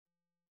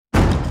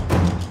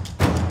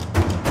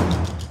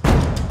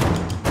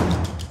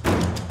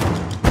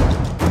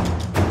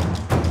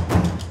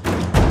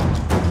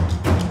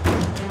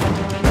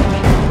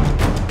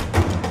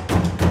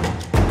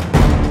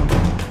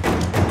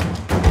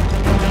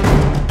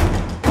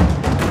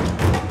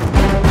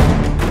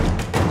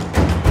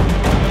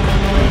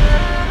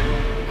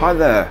Hi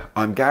there,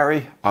 I'm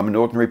Gary. I'm an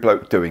ordinary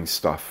bloke doing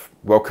stuff.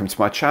 Welcome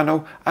to my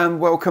channel and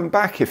welcome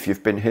back if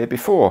you've been here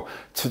before.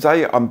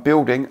 Today I'm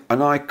building an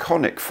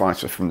iconic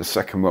fighter from the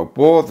Second World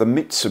War, the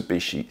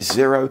Mitsubishi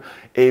Zero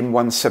in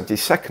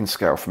 1/72nd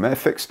scale from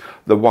Airfix.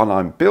 The one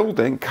I'm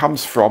building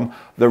comes from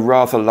the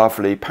rather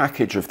lovely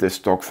package of this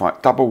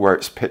dogfight double where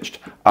it's pitched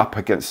up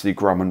against the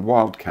Grumman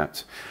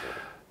Wildcat.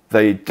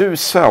 They do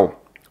sell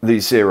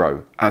the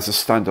Zero as a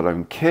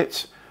standalone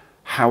kit.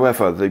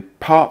 However, the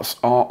parts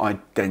are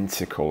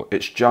identical.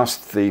 It's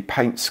just the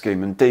paint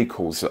scheme and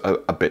decals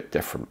are a bit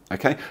different.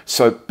 Okay,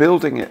 so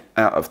building it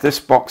out of this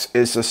box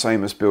is the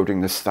same as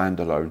building the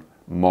standalone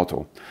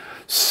model.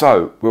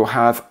 So we'll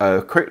have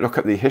a quick look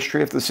at the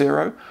history of the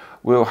Zero.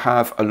 We'll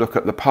have a look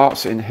at the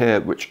parts in here,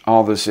 which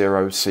are the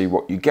Zero, see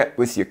what you get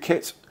with your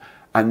kit,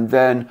 and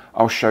then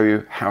I'll show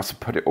you how to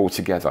put it all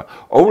together.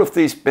 All of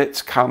these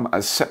bits come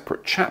as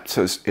separate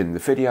chapters in the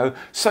video,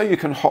 so you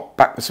can hop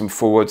backwards and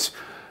forwards,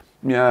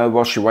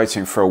 whilst you're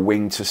waiting for a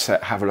wing to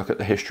set, have a look at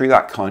the history,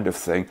 that kind of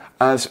thing,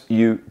 as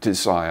you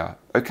desire.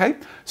 Okay,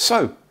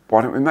 so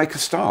why don't we make a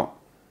start?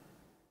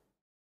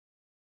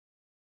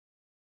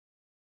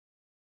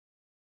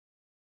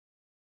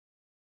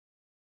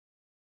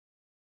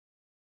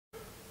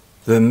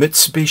 The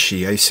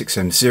Mitsubishi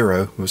A6M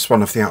Zero was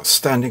one of the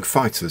outstanding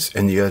fighters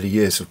in the early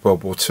years of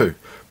World War II,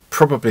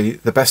 probably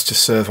the best to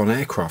serve on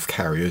aircraft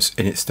carriers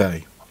in its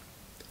day.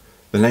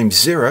 The name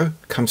Zero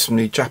comes from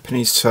the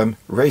Japanese term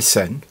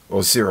zero-sen,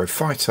 or Zero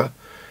Fighter,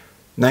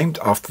 named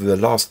after the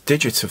last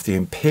digit of the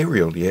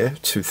imperial year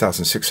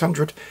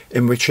 2600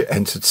 in which it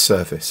entered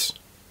service.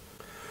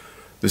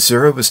 The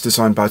Zero was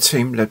designed by a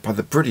team led by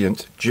the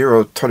brilliant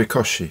Jiro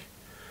Torikoshi.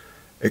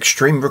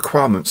 Extreme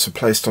requirements are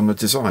placed on the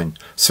design,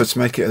 so to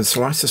make it as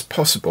light as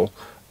possible,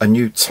 a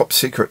new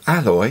top-secret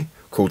alloy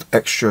called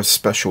Extra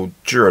Special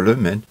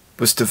Duralumin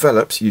was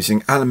developed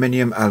using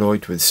aluminium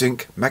alloyed with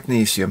zinc,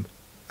 magnesium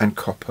and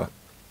copper.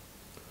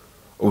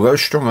 Although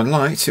strong and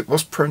light, it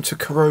was prone to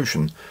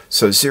corrosion,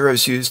 so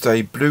Zeros used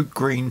a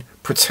blue-green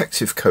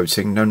protective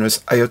coating known as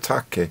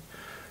Aotake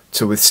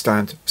to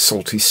withstand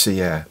salty sea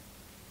air.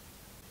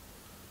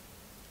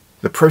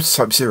 The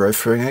prototype Zero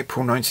flew in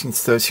April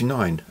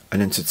 1939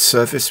 and entered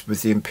service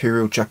with the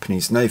Imperial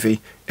Japanese Navy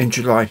in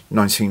July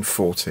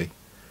 1940.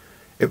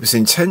 It was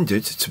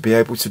intended to be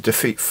able to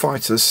defeat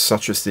fighters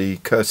such as the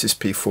Curtiss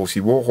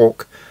P-40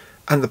 Warhawk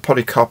and the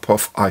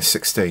Polikarpov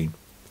I-16.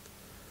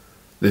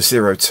 The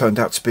Zero turned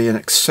out to be an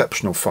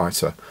exceptional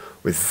fighter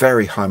with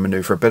very high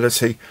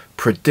manoeuvrability,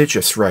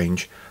 prodigious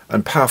range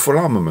and powerful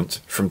armament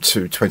from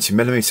two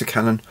 20mm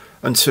cannon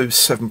and two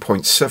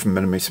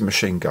 7.7mm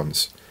machine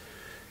guns.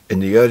 In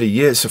the early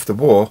years of the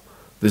war,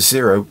 the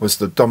Zero was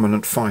the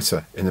dominant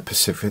fighter in the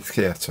Pacific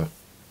theatre.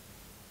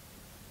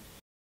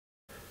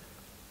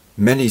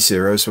 Many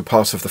Zeros were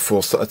part of the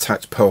force that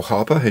attacked Pearl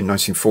Harbor in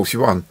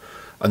 1941,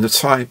 and the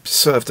type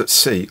served at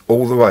sea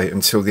all the way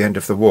until the end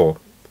of the war.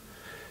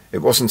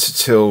 It wasn't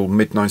until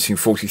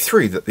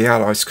mid-1943 that the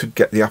Allies could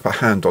get the upper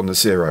hand on the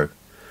Zero.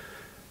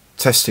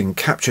 Testing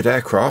captured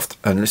aircraft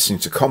and listening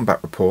to combat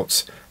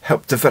reports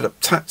helped develop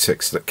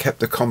tactics that kept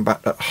the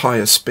combat at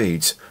higher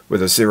speeds where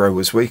the Zero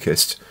was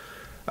weakest,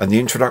 and the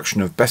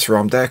introduction of better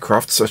armed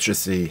aircraft such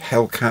as the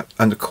Hellcat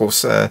and the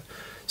Corsair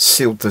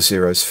sealed the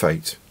Zero's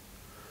fate.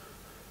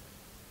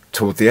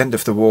 Toward the end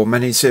of the war,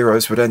 many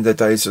Zeros would end their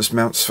days as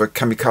mounts for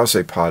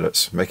kamikaze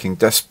pilots, making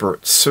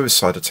desperate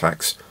suicide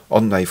attacks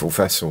on naval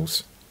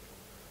vessels.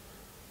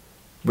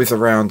 With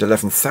around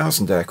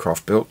 11,000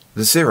 aircraft built,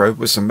 the Zero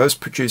was the most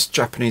produced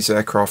Japanese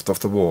aircraft of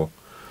the war.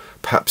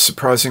 Perhaps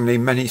surprisingly,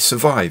 many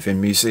survive in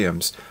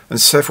museums,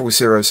 and several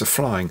Zeros are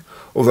flying,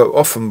 although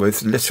often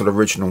with little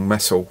original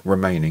metal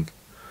remaining.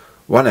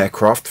 One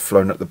aircraft,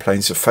 flown at the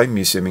Planes of Fame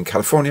Museum in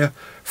California,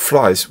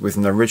 flies with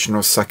an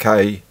original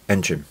Sakai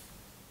engine.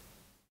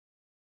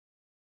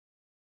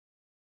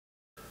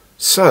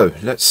 So,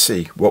 let's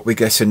see what we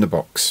get in the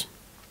box.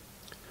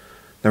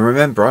 Now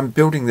remember, I'm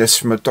building this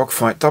from a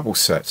dogfight double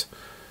set,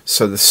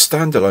 so the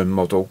standalone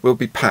model will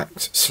be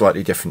packed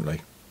slightly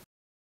differently.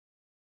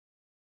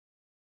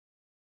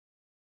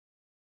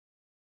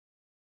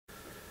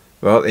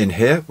 Well, in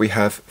here we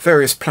have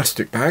various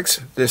plastic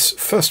bags. This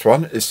first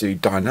one is the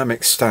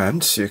dynamic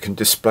stand, so you can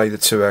display the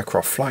two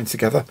aircraft flying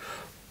together.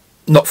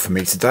 Not for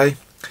me today.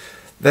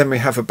 Then we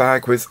have a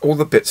bag with all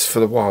the bits for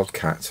the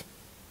Wildcat.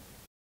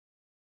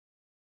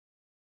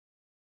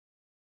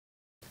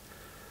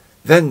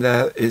 Then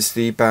there is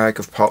the bag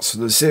of parts of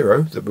the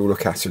Zero that we'll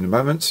look at in a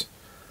moment.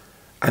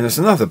 And there's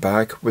another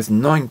bag with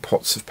 9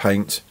 pots of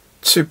paint,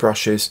 2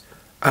 brushes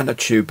and a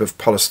tube of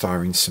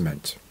polystyrene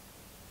cement.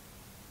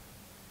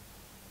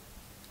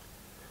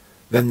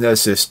 Then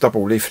there's this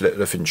double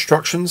leaflet of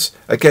instructions.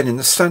 Again, in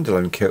the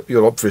standalone kit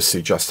you'll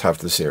obviously just have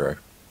the Zero.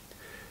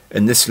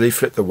 In this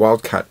leaflet the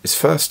Wildcat is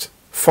first,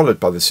 followed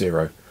by the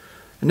Zero,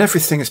 and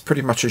everything is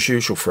pretty much as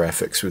usual for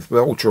Airfix with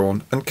well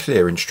drawn and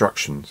clear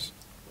instructions.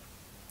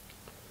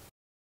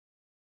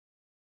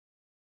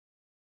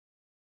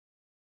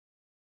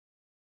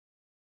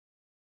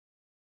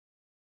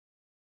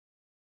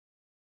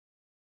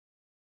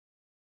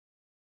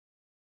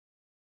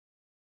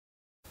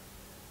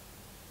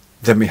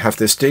 Then we have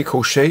this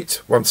decal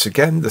sheet. Once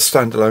again, the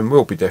standalone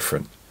will be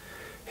different.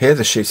 Here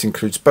the sheet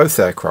includes both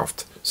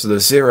aircraft, so the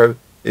Zero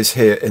is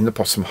here in the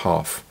bottom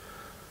half.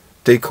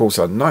 Decals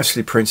are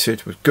nicely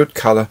printed with good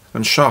colour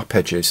and sharp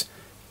edges,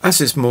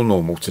 as is more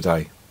normal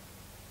today.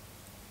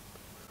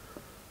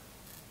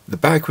 The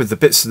bag with the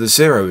bits of the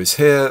Zero is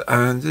here,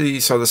 and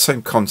these are the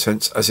same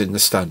contents as in the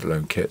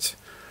standalone kit.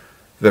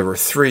 There are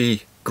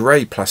 3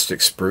 grey plastic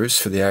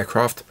sprues for the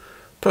aircraft,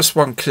 plus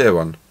 1 clear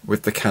one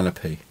with the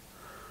canopy.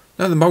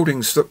 Now the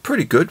mouldings look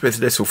pretty good with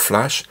little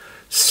flash.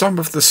 Some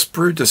of the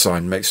sprue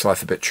design makes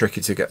life a bit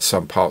tricky to get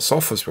some parts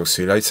off, as we'll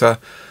see later,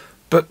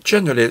 but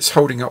generally it's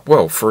holding up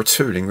well for a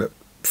tooling that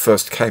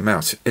first came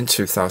out in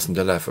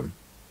 2011.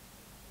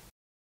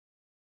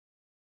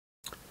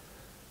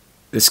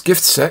 This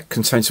gift set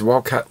contains a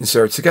Wildcat and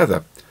Zero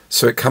together,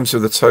 so it comes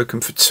with a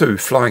token for 2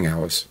 flying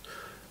hours.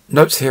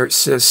 Note here it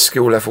says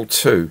skill level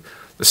 2.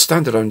 The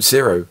standalone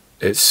Zero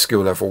is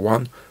skill level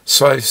 1,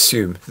 so I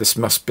assume this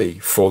must be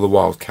for the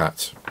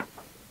Wildcat.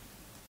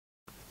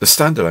 The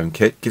standalone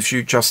kit gives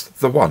you just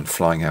the 1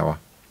 flying hour.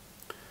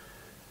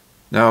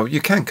 Now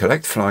you can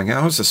collect flying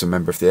hours as a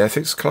member of the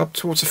Airfix Club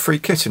towards a free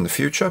kit in the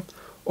future,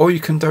 or you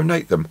can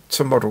donate them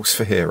to Models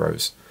for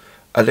Heroes.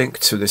 A link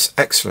to this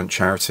excellent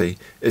charity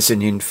is in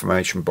the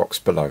information box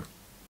below.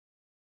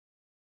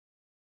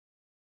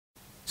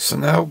 So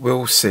now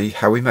we'll see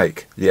how we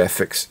make the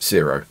Airfix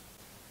Zero.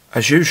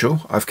 As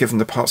usual, I've given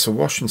the parts a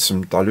wash in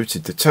some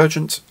diluted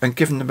detergent and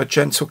given them a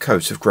gentle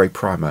coat of grey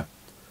primer.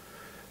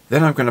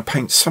 Then I'm going to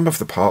paint some of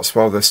the parts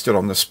while they're still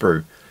on the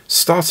sprue,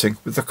 starting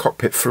with the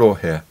cockpit floor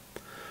here.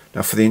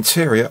 Now for the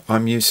interior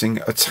I'm using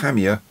a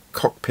Tamiya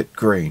cockpit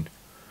green.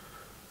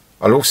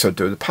 I'll also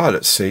do the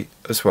pilot seat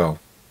as well.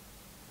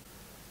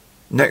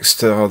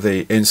 Next are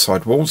the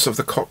inside walls of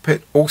the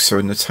cockpit, also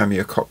in the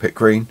Tamiya cockpit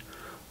green,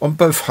 on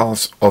both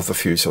halves of the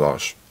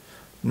fuselage.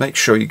 Make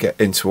sure you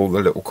get into all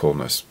the little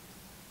corners.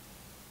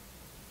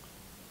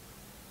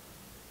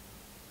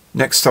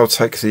 Next I'll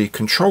take the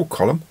control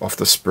column off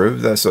the sprue.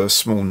 There's a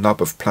small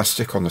nub of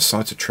plastic on the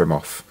side to trim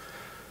off.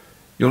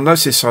 You'll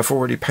notice I've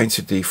already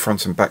painted the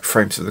front and back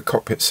frames of the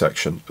cockpit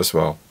section as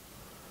well.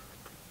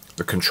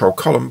 The control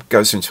column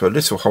goes into a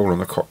little hole on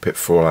the cockpit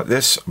floor like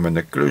this, and when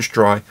the glue's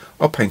dry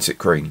I'll paint it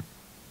green.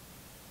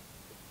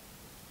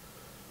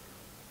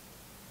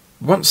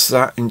 Once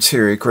that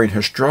interior green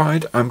has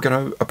dried, I'm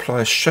going to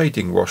apply a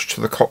shading wash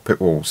to the cockpit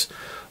walls.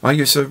 I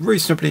use a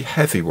reasonably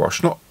heavy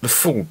wash, not the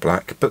full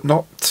black, but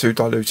not too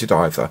diluted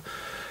either.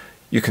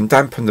 You can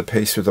dampen the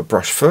piece with a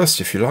brush first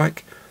if you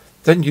like,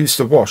 then use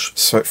the wash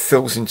so it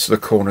fills into the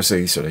corners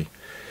easily.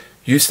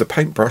 Use the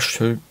paintbrush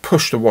to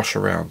push the wash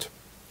around.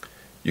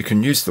 You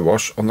can use the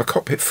wash on the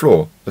cockpit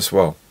floor as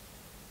well.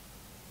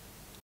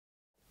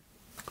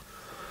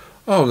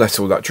 I'll let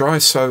all that dry,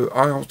 so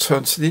I'll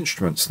turn to the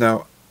instruments.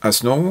 Now,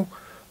 as normal,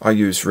 I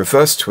use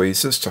reverse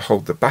tweezers to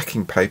hold the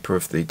backing paper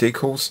of the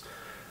decals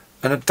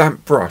and a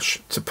damp brush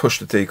to push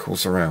the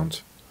decals around.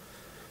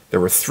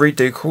 There are 3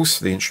 decals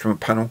for the instrument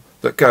panel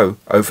that go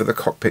over the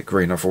cockpit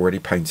green I've already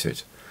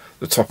painted.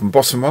 The top and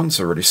bottom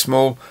ones are really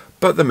small,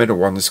 but the middle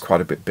one is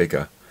quite a bit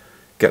bigger.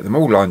 Get them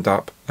all lined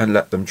up and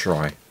let them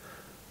dry.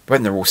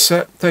 When they're all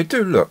set, they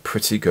do look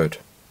pretty good.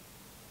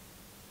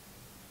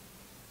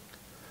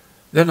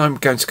 Then I'm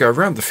going to go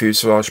around the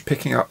fuselage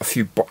picking up a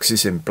few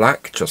boxes in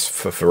black, just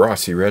for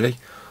variety really.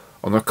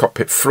 On the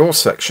cockpit floor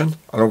section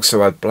I'll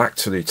also add black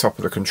to the top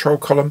of the control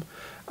column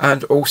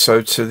and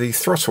also to the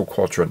throttle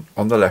quadrant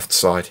on the left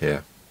side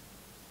here.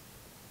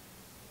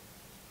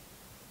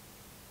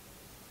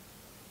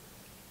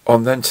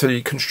 On then to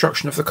the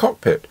construction of the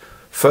cockpit.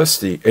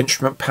 First the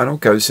instrument panel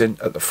goes in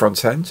at the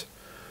front end.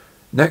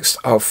 Next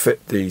I'll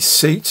fit the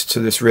seat to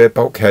this rear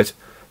bulkhead.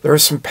 There are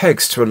some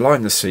pegs to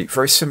align the seat,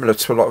 very similar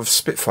to a lot of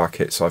Spitfire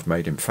kits I've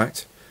made in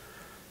fact.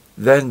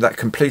 Then that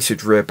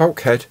completed rear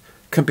bulkhead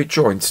can be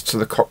joined to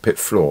the cockpit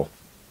floor.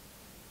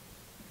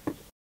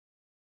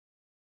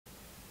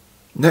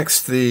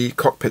 Next the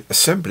cockpit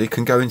assembly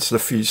can go into the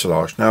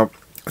fuselage. Now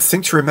the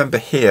thing to remember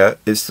here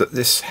is that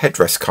this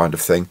headrest kind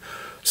of thing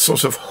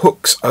sort of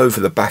hooks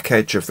over the back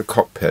edge of the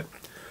cockpit.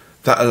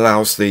 That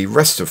allows the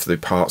rest of the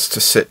parts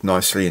to sit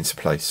nicely into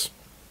place.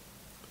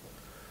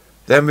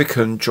 Then we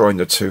can join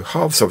the 2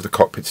 halves of the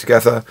cockpit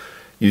together,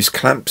 use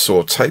clamps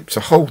or tape to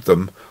hold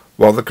them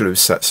while the glue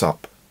sets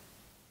up.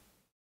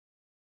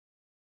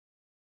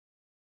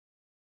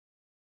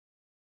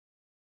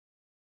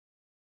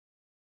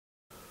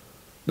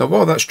 Now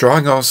while that's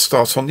drying I'll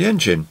start on the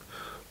engine.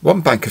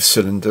 One bank of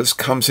cylinders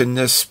comes in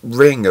this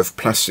ring of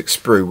plastic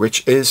sprue,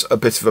 which is a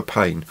bit of a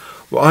pain.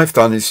 What I've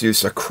done is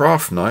use a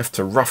craft knife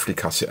to roughly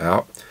cut it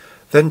out,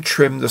 then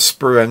trim the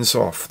sprue ends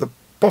off. The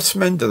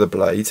bottom end of the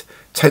blade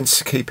tends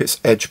to keep its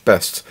edge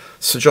best,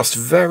 so just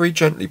very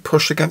gently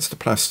push against the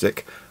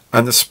plastic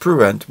and the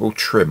sprue end will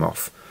trim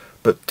off.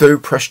 But do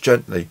press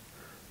gently.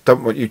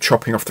 Don't want you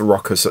chopping off the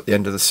rockers at the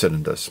end of the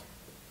cylinders.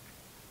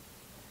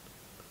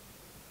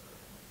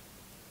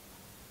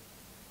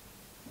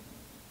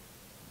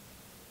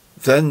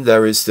 Then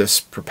there is this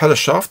propeller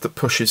shaft that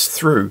pushes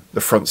through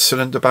the front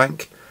cylinder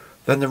bank.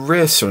 Then the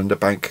rear cylinder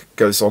bank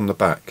goes on the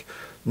back.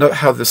 Note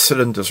how the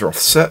cylinders are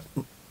offset,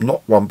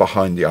 not one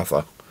behind the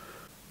other.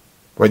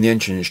 When the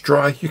engine is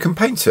dry, you can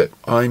paint it.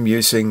 I'm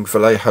using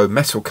Vallejo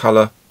metal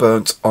colour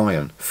burnt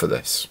iron for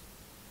this.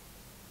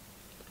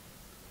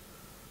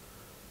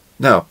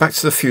 Now back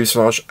to the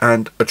fuselage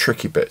and a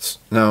tricky bit.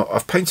 Now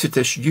I've painted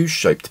this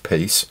U-shaped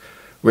piece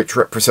which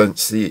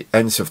represents the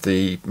ends of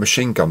the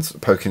machine guns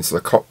that poke into the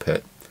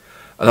cockpit,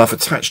 and I've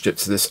attached it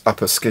to this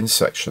upper skin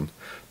section.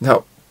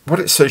 Now what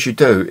it says you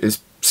do is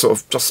sort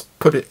of just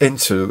put it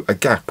into a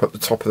gap at the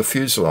top of the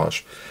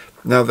fuselage.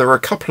 Now there are a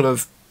couple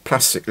of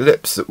plastic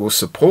lips that will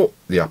support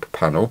the upper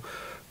panel,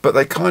 but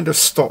they kind of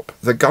stop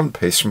the gun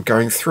piece from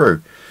going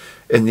through.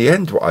 In the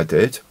end what I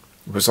did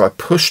was I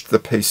pushed the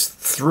piece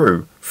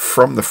through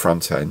from the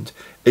front end,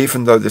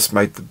 even though this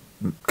made the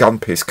gun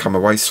piece come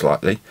away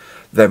slightly.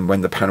 Then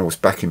when the panel was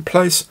back in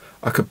place,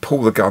 I could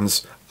pull the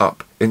guns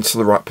up into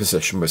the right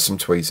position with some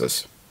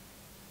tweezers.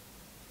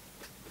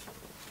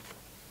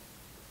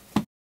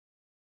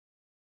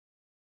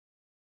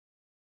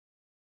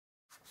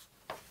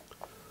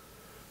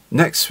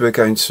 Next we're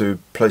going to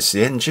place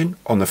the engine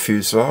on the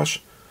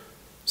fuselage,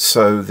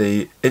 so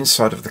the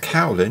inside of the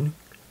cowling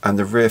and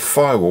the rear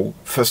firewall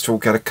first of all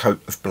get a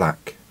coat of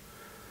black.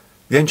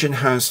 The engine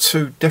has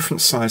two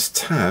different sized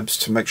tabs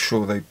to make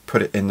sure they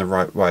put it in the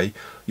right way.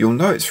 You'll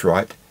know it's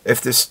right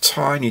if this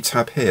tiny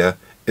tab here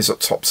is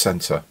at top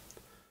centre.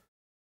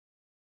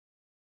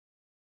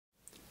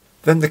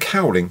 Then the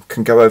cowling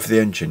can go over the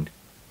engine.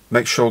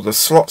 Make sure the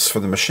slots for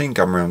the machine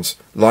gun rounds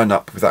line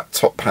up with that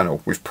top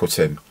panel we've put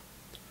in.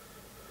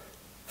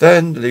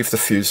 Then leave the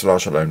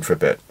fuselage alone for a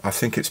bit. I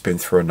think it's been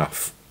through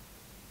enough.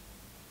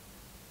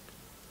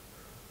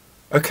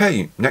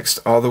 Okay, next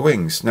are the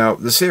wings. Now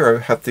the Zero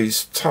had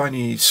these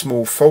tiny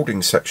small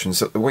folding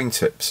sections at the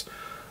wingtips.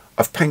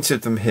 I've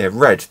painted them here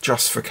red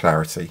just for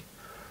clarity.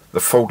 The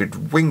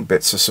folded wing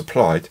bits are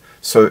supplied,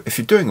 so if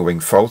you're doing a wing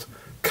fold,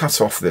 cut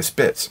off this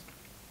bit.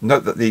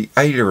 Note that the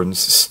ailerons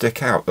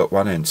stick out at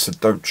one end, so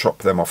don't chop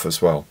them off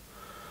as well.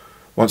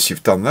 Once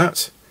you've done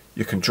that,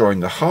 you can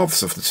join the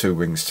halves of the two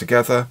wings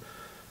together,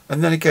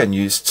 and then again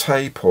use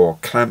tape or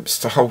clamps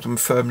to hold them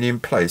firmly in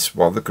place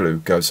while the glue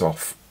goes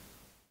off.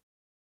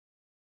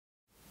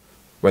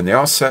 When they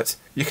are set,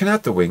 you can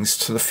add the wings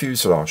to the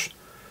fuselage.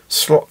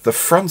 Slot the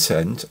front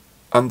end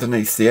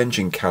underneath the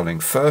engine cowling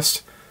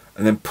first,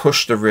 and then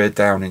push the rear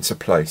down into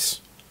place.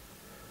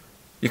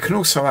 You can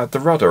also add the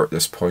rudder at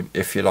this point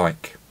if you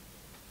like.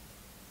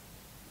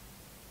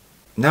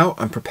 Now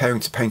I'm preparing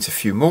to paint a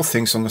few more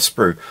things on the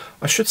sprue.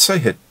 I should say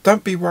here,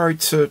 don't be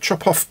worried to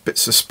chop off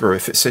bits of sprue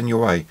if it's in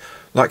your way,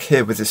 like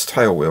here with this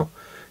tail wheel.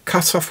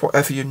 Cut off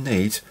whatever you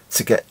need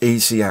to get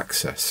easy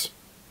access.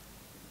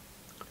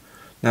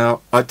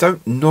 Now I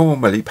don't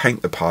normally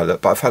paint the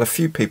pilot, but I've had a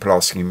few people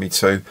asking me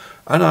to,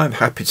 and I'm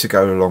happy to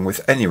go along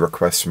with any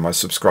requests from my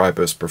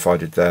subscribers,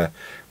 provided they're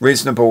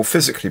reasonable,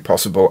 physically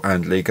possible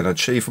and legally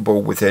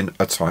achievable within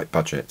a tight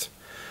budget.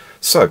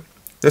 So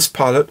this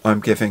pilot I'm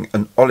giving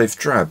an olive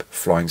drab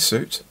flying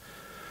suit.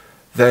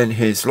 Then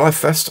his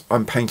life vest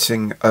I'm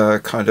painting a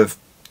kind of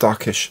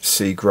darkish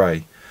sea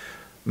grey.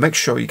 Make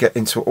sure you get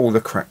into all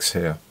the cracks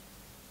here.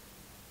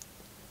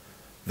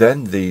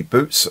 Then the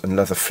boots and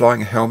leather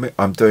flying helmet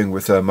I'm doing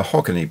with a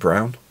mahogany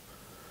brown.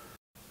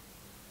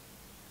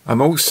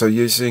 I'm also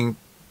using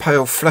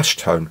pale flesh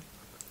tone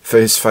for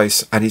his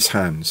face and his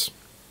hands.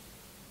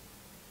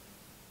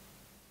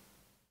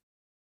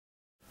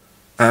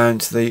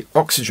 And the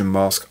oxygen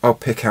mask I'll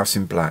pick out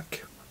in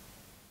black.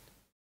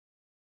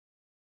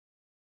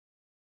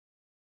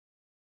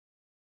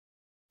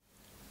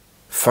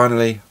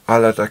 Finally,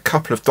 I'll add a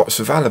couple of dots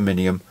of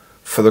aluminium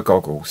for the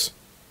goggles.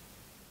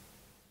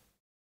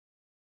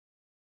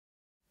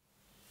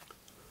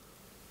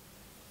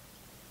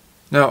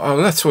 Now I'll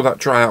let all that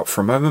dry out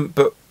for a moment,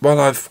 but while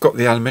I've got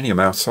the aluminium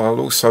out, I'll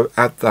also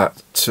add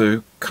that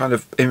to kind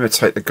of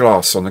imitate the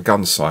glass on the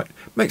gun sight.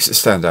 Makes it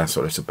stand out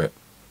a little bit.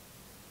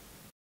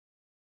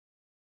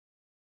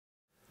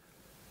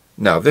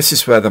 Now this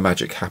is where the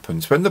magic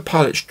happens. When the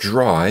pilot's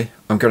dry,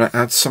 I'm going to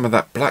add some of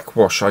that black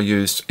wash I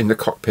used in the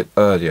cockpit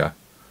earlier.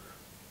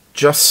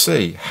 Just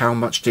see how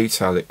much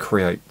detail it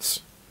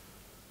creates.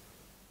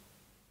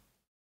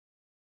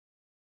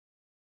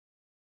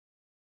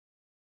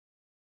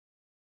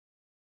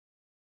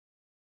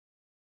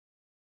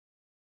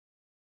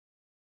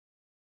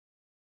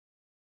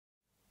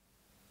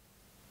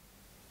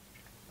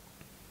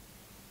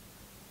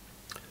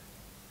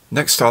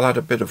 Next I'll add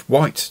a bit of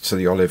white to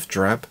the olive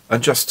drab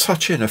and just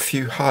touch in a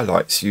few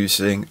highlights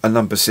using a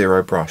number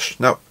 0 brush.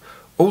 Now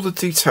all the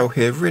detail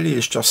here really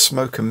is just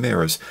smoke and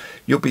mirrors.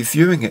 You'll be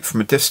viewing it from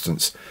a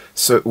distance,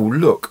 so it will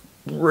look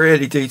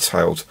really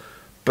detailed,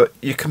 but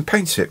you can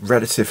paint it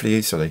relatively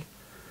easily.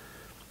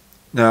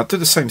 Now do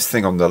the same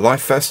thing on the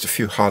life vest, a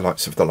few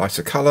highlights of the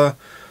lighter colour.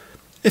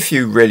 If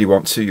you really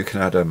want to, you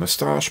can add a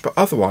moustache, but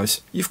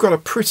otherwise you've got a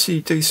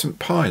pretty decent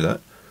pilot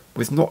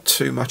with not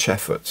too much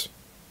effort.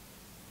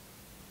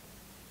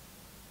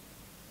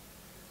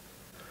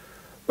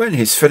 When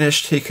he's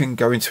finished, he can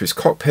go into his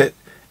cockpit.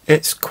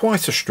 It's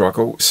quite a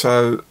struggle,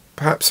 so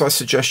perhaps I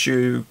suggest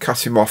you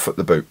cut him off at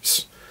the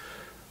boots.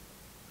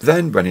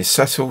 Then, when he's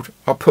settled,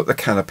 I'll put the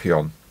canopy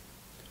on.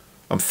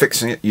 I'm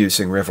fixing it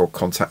using Revol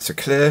Contactor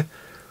Clear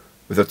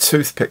with a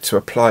toothpick to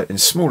apply it in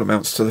small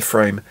amounts to the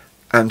frame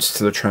and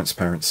to the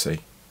transparency.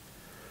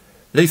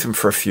 Leave them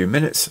for a few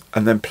minutes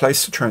and then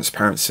place the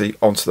transparency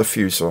onto the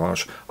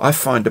fuselage. I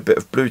find a bit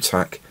of blue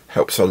tack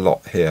helps a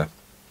lot here.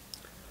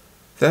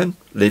 Then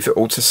leave it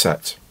all to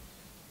set.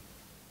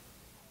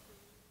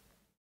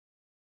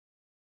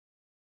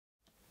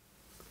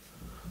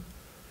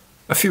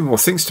 A few more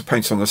things to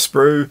paint on the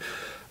sprue.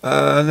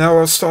 Now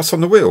I'll start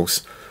on the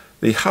wheels.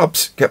 The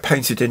hubs get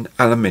painted in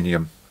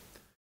aluminium.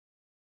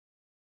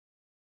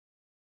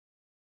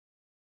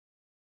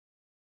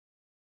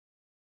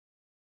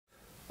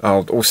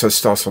 I'll also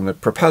start on the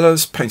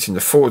propellers, painting the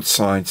forward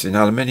sides in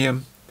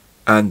aluminium,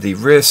 and the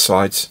rear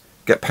sides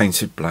get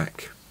painted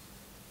black.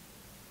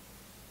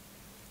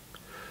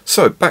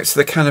 So back to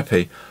the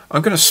canopy.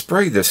 I'm going to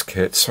spray this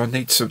kit, so I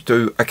need to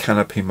do a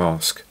canopy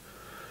mask.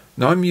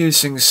 Now I'm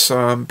using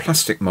some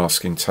plastic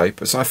masking tape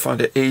as I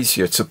find it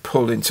easier to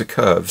pull into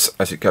curves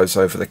as it goes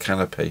over the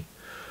canopy.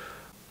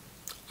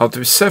 I'll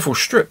do several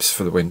strips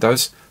for the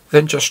windows,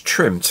 then just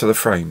trim to the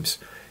frames.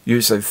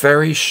 Use a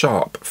very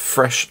sharp,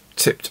 fresh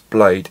tipped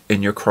blade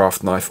in your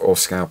craft knife or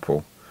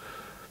scalpel.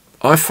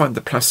 I find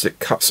the plastic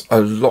cuts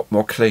a lot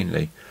more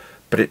cleanly,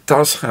 but it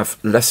does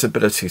have less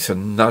ability to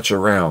nudge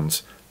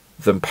around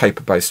than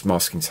paper-based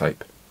masking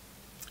tape.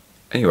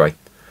 Anyway,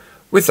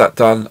 with that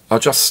done, I'll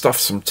just stuff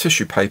some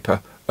tissue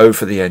paper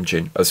over the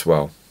engine as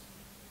well.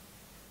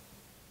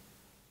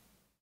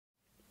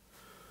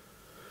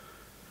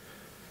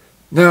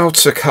 Now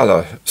to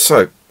colour.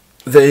 So,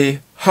 the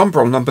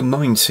Humbrol number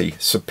 90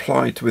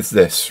 supplied with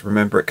this,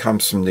 remember it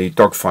comes from the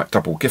Dogfight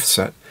double gift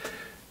set,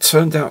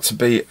 turned out to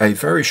be a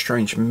very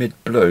strange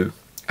mid-blue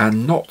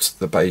and not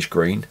the beige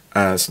green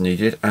as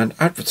needed and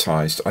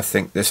advertised. I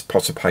think this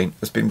pot of paint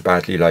has been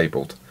badly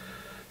labelled.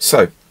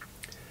 So,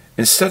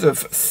 instead of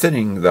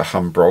thinning the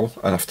Humbrol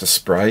enough to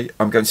spray,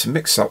 I'm going to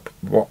mix up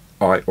what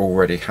I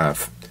already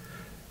have.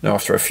 Now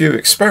after a few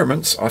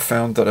experiments, I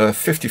found that a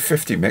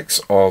 50-50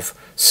 mix of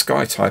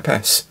Sky Type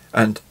S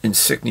and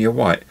Insignia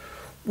White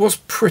was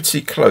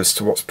pretty close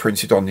to what's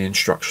printed on the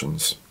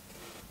instructions.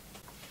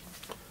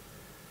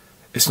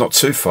 It's not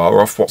too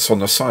far off what's on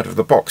the side of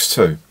the box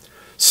too.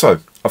 So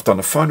I've done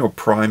a final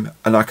prime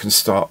and I can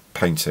start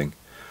painting.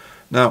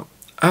 Now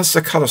as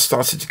the colour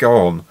started to go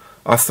on,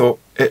 I thought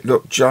it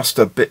looked just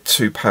a bit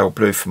too pale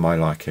blue for my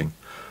liking.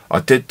 I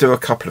did do a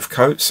couple of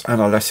coats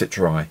and I let it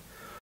dry.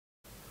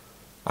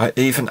 I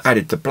even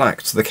added the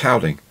black to the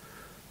cowling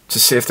to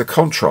see if the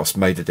contrast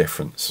made a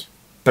difference,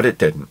 but it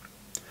didn't.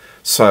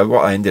 So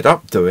what I ended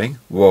up doing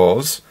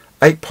was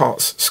 8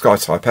 parts Sky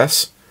Type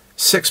S,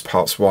 6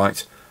 parts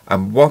white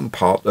and 1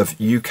 part of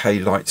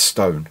UK light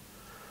stone.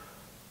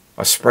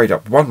 I sprayed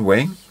up one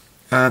wing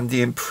and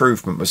the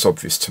improvement was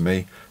obvious to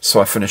me,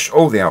 so I finished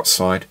all the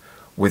outside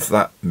with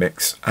that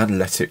mix and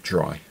let it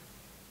dry.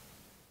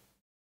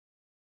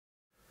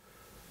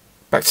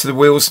 Back to the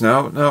wheels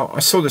now. Now I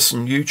saw this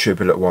on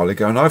YouTube a little while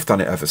ago and I've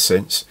done it ever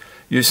since.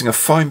 Using a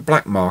fine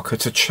black marker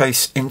to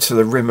chase into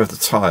the rim of the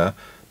tyre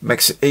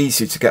makes it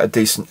easy to get a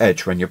decent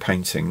edge when you're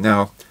painting.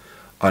 Now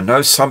I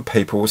know some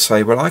people will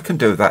say, well, I can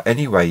do that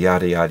anyway,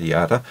 yada yada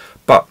yada,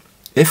 but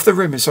if the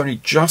rim is only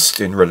just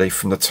in relief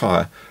from the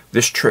tyre,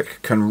 this trick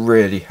can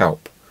really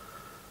help.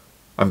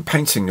 I'm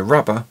painting the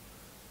rubber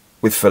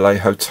with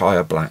Vallejo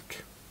tyre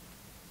black.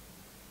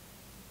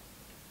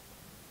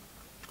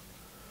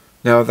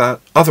 Now that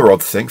other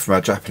odd thing from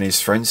our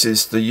Japanese friends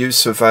is the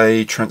use of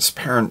a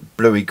transparent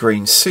bluey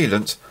green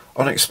sealant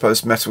on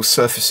exposed metal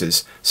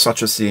surfaces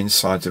such as the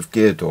insides of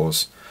gear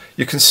doors.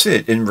 You can see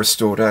it in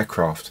restored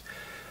aircraft.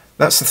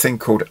 That's the thing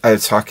called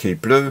Aotaki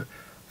blue,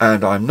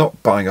 and I'm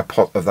not buying a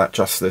pot of that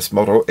just for this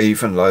model,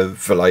 even though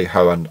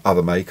Vallejo and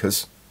other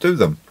makers do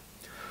them.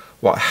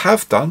 What I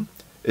have done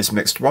is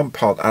mixed 1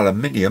 part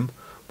aluminium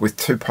with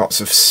 2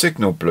 parts of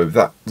signal blue,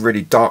 that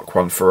really dark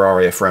one for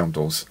RAF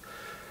roundels.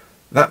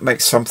 That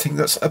makes something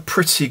that's a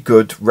pretty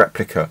good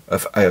replica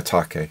of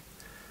Aotaki.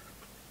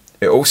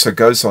 It also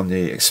goes on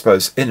the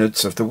exposed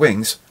innards of the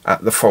wings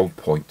at the fold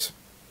point.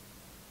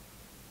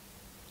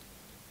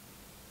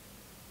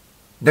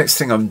 Next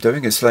thing I'm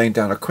doing is laying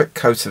down a quick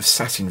coat of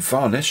satin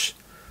varnish,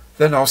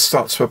 then I'll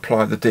start to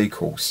apply the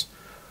decals.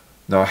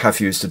 Now I have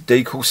used a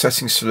decal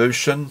setting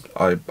solution,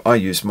 I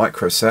use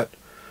Microset,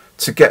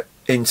 to get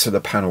into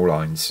the panel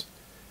lines.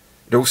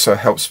 It also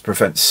helps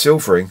prevent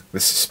silvering,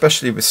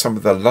 especially with some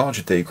of the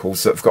larger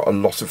decals that have got a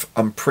lot of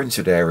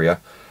unprinted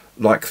area,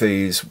 like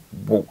these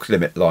walk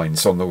limit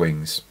lines on the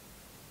wings.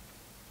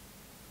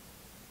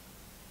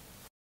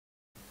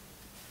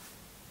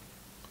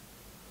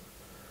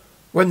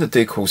 When the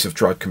decals have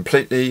dried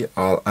completely,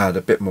 I'll add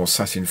a bit more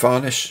satin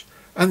varnish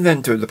and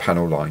then do the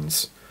panel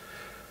lines.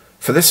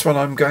 For this one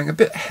I'm going a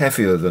bit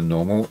heavier than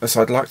normal, as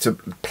I'd like the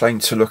plane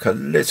to look a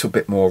little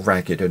bit more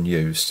ragged and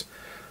used.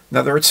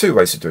 Now there are 2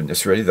 ways of doing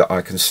this really that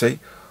I can see.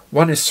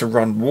 One is to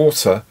run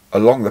water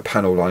along the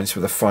panel lines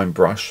with a fine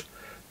brush,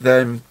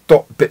 Then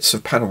dot bits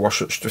of panel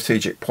wash at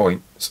strategic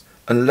points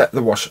and let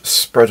the wash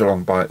spread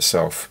along by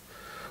itself.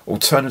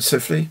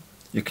 Alternatively,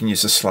 you can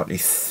use a slightly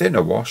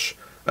thinner wash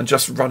and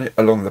just run it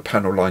along the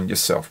panel line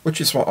yourself, which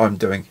is what I'm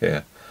doing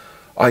here.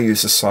 I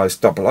use a size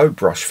 00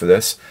 brush for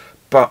this,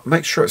 but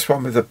make sure it's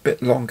one with a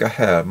bit longer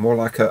hair, more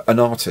like an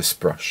artist's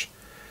brush.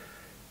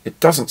 It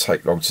doesn't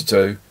take long to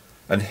do,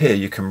 and here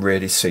you can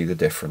really see the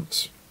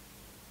difference.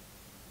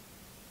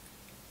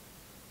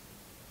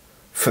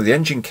 For the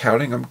engine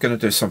cowling, I'm going to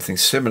do something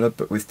similar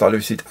but with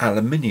diluted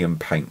aluminium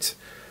paint.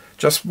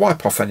 Just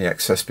wipe off any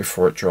excess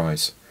before it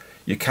dries.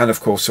 You can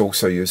of course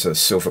also use a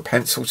silver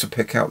pencil to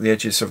pick out the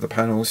edges of the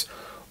panels,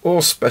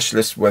 or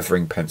specialist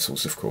weathering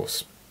pencils of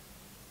course.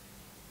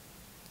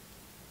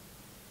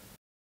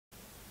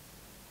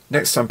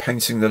 Next I'm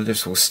painting the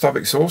little stub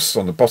exhausts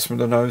on the bottom of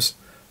the nose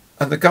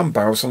and the gun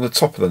barrels on the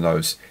top of the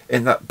nose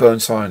in that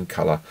burnt iron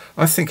colour.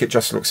 I think it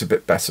just looks a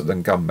bit better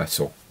than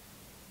gunmetal.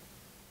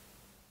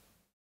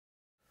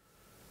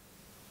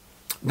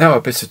 Now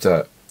a bit of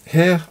dirt.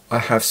 Here I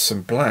have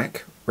some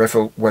black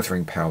Revell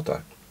weathering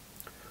powder.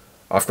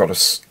 I've got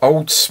an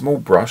old small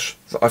brush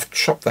that I've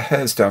chopped the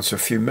hairs down to a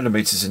few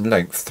millimetres in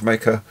length to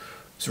make a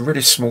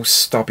really small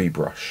stubby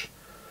brush.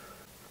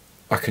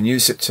 I can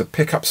use it to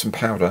pick up some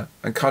powder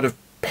and kind of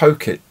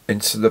poke it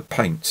into the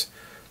paint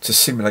to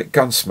simulate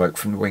gun smoke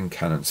from the wing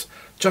cannons.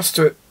 Just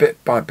do it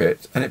bit by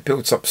bit and it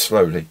builds up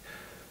slowly.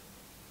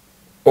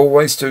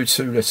 Always do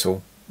too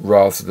little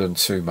rather than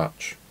too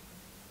much.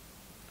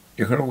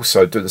 You can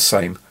also do the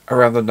same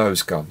around the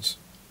nose guns.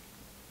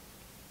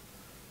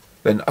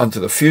 Then under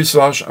the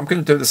fuselage I'm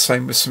going to do the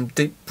same with some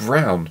deep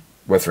brown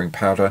weathering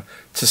powder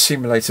to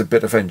simulate a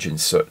bit of engine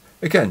soot.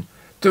 Again,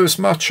 do as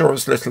much or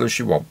as little as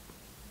you want.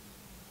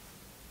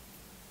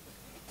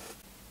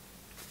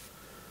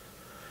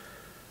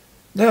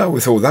 Now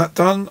with all that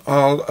done,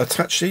 I'll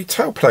attach the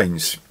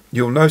tailplanes.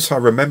 You'll note I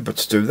remembered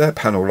to do their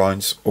panel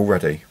lines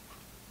already.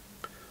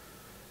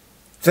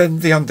 Then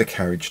the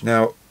undercarriage.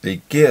 Now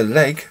the gear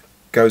leg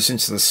goes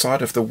into the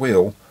side of the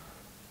wheel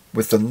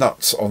with the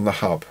nuts on the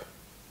hub.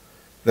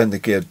 Then the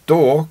gear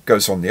door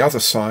goes on the other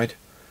side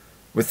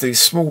with these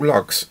small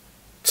lugs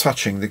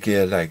touching the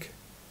gear leg.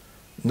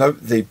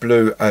 Note the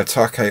blue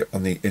Airtake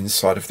on the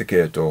inside of the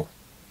gear door.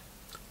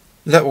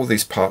 Let all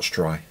these parts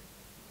dry.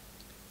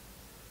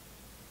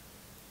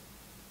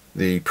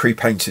 The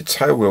pre-painted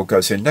tail wheel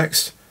goes in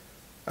next,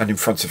 and in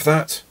front of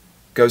that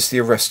goes the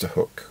arrestor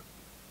hook.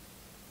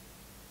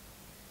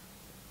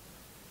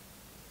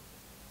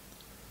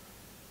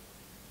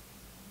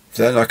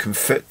 Then I can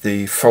fit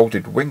the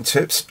folded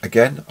wingtips.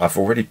 Again, I've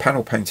already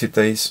panel painted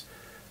these,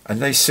 and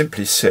they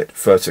simply sit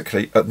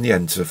vertically at the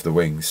ends of the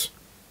wings.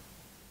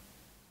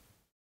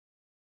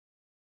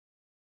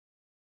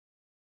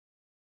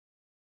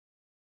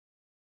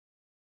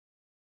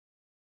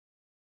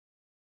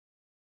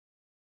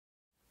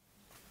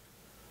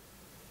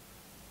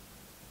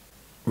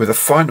 With a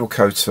final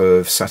coat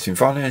of satin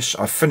varnish,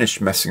 I've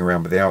finished messing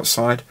around with the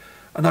outside,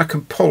 and I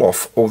can pull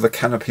off all the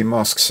canopy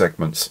mask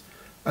segments,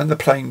 and the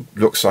plane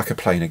looks like a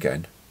plane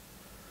again.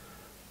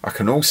 I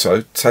can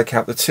also take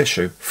out the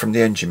tissue from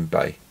the engine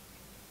bay.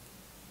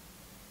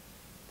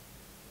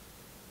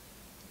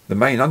 The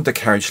main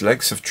undercarriage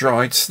legs have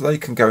dried so they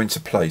can go into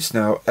place.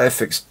 Now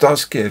Airfix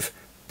does give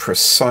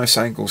precise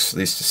angles for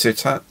these to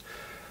sit at,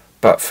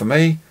 but for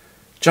me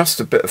just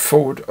a bit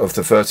forward of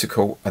the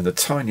vertical and the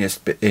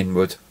tiniest bit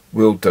inward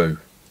will do.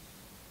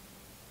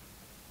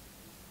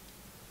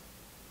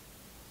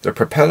 The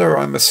propeller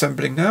I'm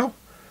assembling now.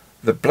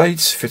 The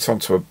blades fit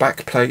onto a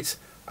back plate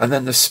and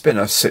then the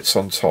spinner sits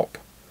on top.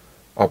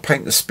 I'll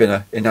paint the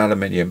spinner in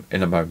aluminium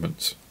in a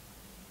moment.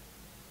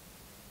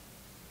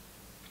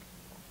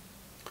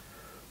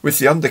 With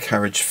the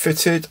undercarriage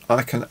fitted,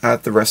 I can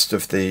add the rest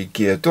of the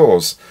gear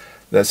doors.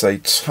 There's a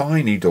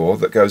tiny door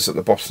that goes at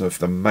the bottom of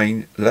the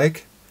main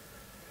leg.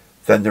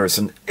 Then there is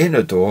an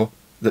inner door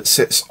that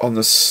sits on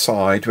the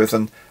side with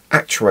an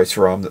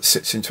actuator arm that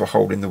sits into a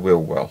hole in the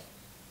wheel well.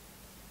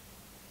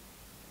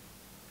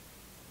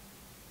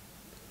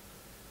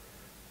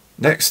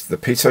 Next, the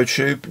pitot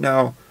tube.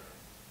 Now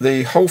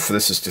the hole for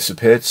this has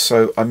disappeared,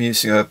 so I'm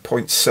using a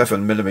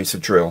 0.7mm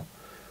drill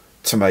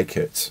to make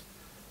it.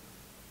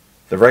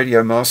 The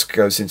radio mask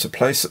goes into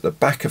place at the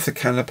back of the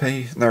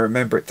canopy. Now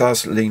remember, it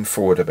does lean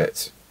forward a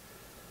bit.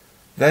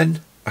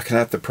 Then I can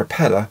add the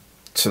propeller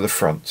to the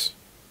front.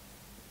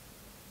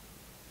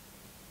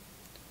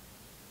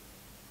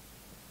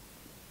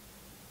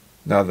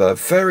 Now the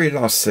very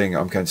last thing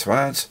I'm going to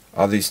add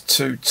are these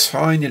two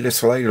tiny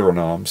little aileron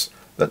arms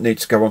that need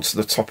to go onto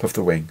the top of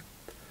the wing.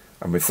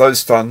 And with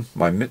those done,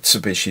 my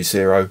Mitsubishi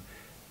Zero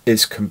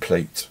is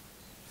complete.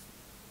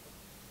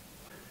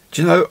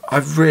 Do you know,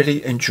 I've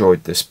really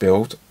enjoyed this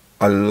build.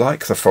 I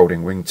like the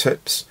folding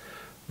wingtips.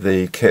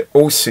 The kit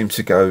all seemed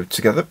to go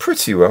together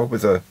pretty well,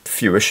 with a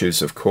few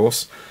issues of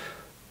course.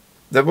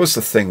 There was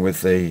the thing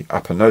with the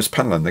upper nose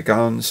panel and the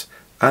guns,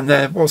 and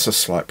there was a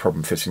slight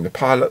problem fitting the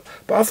pilot,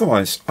 but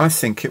otherwise I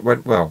think it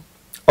went well.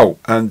 Oh,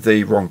 and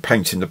the wrong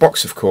paint in the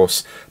box of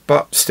course,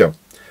 but still,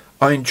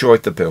 I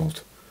enjoyed the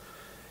build.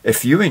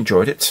 If you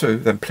enjoyed it too,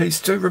 then please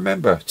do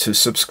remember to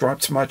subscribe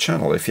to my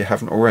channel if you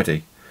haven't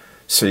already,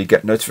 so you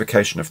get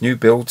notification of new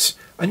builds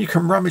and you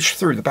can rummage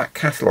through the back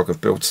catalogue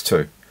of builds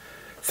too.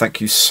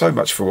 Thank you so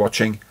much for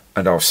watching,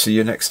 and I'll see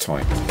you next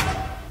time.